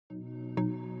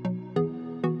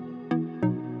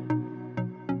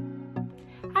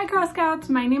Hi Girl Scouts,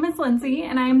 my name is Lindsay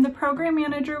and I am the Program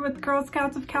Manager with Girl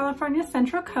Scouts of California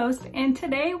Central Coast, and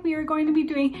today we are going to be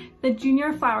doing the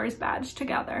Junior Flowers Badge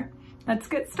together. Let's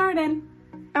get started.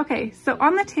 Okay, so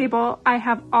on the table I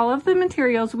have all of the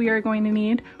materials we are going to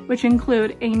need, which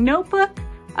include a notebook,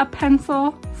 a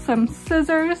pencil, some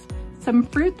scissors, some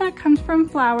fruit that comes from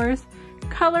flowers,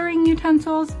 coloring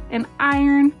utensils, an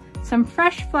iron, some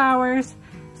fresh flowers,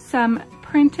 some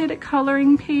printed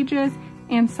coloring pages,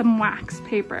 and some wax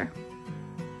paper.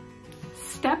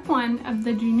 Step 1 of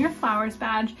the Junior Flowers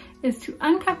Badge is to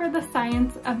uncover the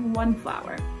science of one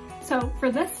flower. So for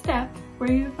this step,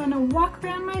 we're going to walk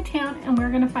around my town and we're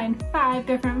going to find 5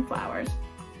 different flowers.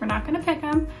 We're not going to pick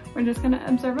them, we're just going to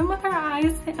observe them with our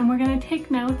eyes, and we're going to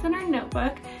take notes in our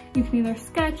notebook. You can either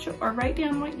sketch or write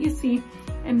down what you see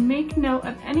and make note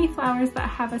of any flowers that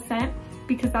have a scent,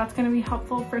 because that's going to be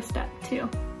helpful for step 2.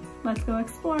 Let's go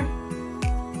explore.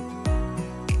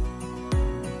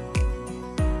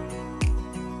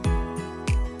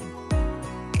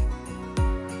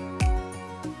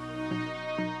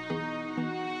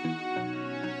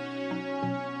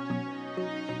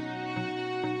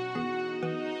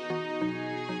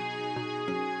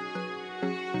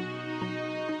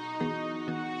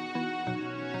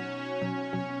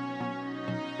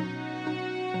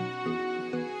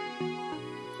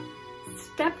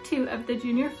 Step 2 of the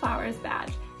Junior Flowers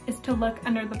Badge is to look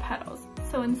under the petals.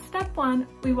 So in step 1,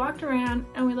 we walked around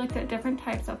and we looked at different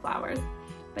types of flowers.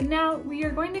 But now we are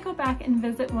going to go back and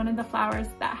visit one of the flowers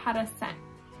that had a scent.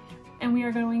 And we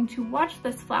are going to watch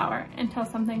this flower until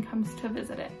something comes to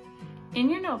visit it. In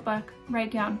your notebook,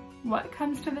 write down what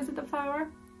comes to visit the flower,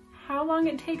 how long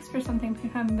it takes for something to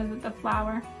come visit the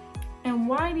flower, and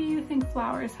why do you think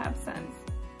flowers have scents?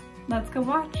 Let's go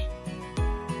watch.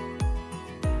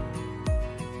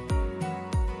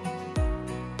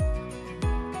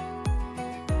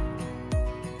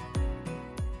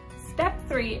 Step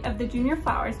 3 of the Junior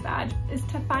Flowers Badge is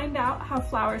to find out how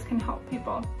flowers can help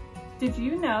people. Did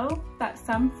you know that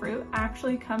some fruit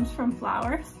actually comes from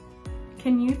flowers?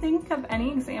 Can you think of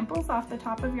any examples off the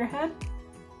top of your head?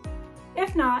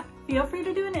 If not, feel free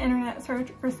to do an internet search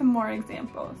for some more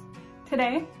examples.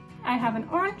 Today, I have an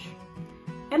orange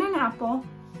and an apple.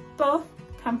 Both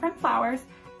come from flowers,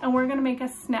 and we're gonna make a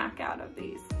snack out of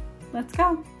these. Let's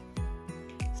go.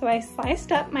 So I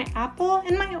sliced up my apple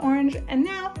and my orange, and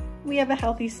now we have a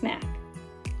healthy snack.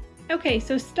 Okay,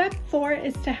 so step 4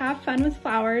 is to have fun with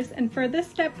flowers, and for this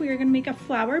step we are going to make a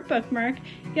flower bookmark.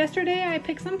 Yesterday I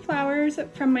picked some flowers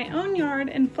from my own yard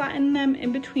and flattened them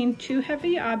in between 2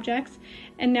 heavy objects,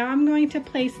 and now I'm going to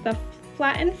place the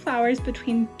flattened flowers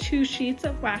between 2 sheets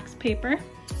of wax paper.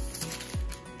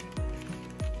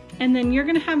 And then you're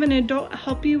going to have an adult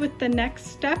help you with the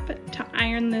next step to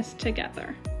iron this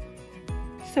together.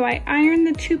 So I ironed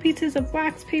the 2 pieces of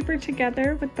wax paper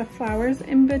together with the flowers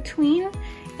in between,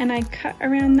 and I cut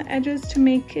around the edges to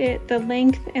make it the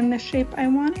length and the shape I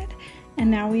wanted, and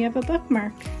now we have a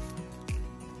bookmark.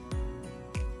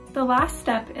 The last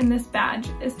step in this badge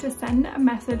is to send a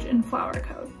message in flower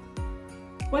code.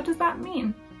 What does that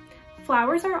mean?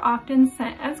 Flowers are often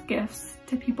sent as gifts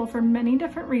to people for many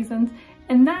different reasons,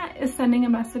 and that is sending a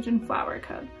message in flower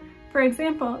code. For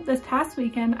example, this past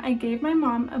weekend, I gave my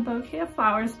mom a bouquet of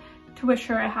flowers to wish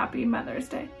her a happy Mother's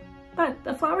Day. But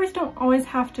the flowers don't always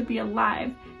have to be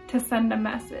alive to send a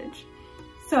message.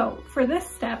 So for this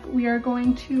step, we are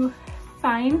going to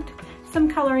find some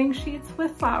coloring sheets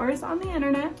with flowers on the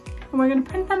internet, and we're going to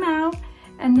print them out,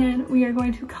 and then we are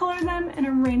going to color them and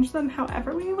arrange them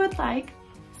however we would like.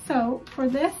 So for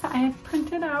this, I have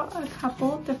printed out a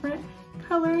couple different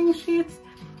coloring sheets,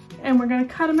 and we're going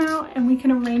to cut them out and we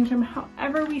can arrange them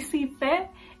however we see fit,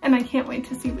 and I can't wait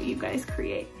to see what you guys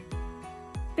create.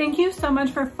 Thank you so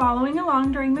much for following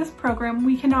along during this program.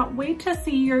 We cannot wait to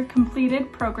see your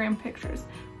completed program pictures.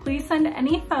 Please send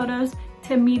any photos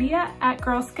to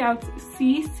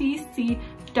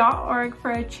media@girlscoutsccc.org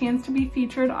for a chance to be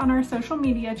featured on our social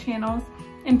media channels.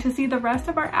 And to see the rest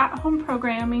of our at-home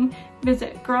programming,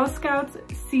 visit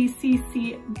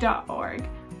girlscoutsccc.org.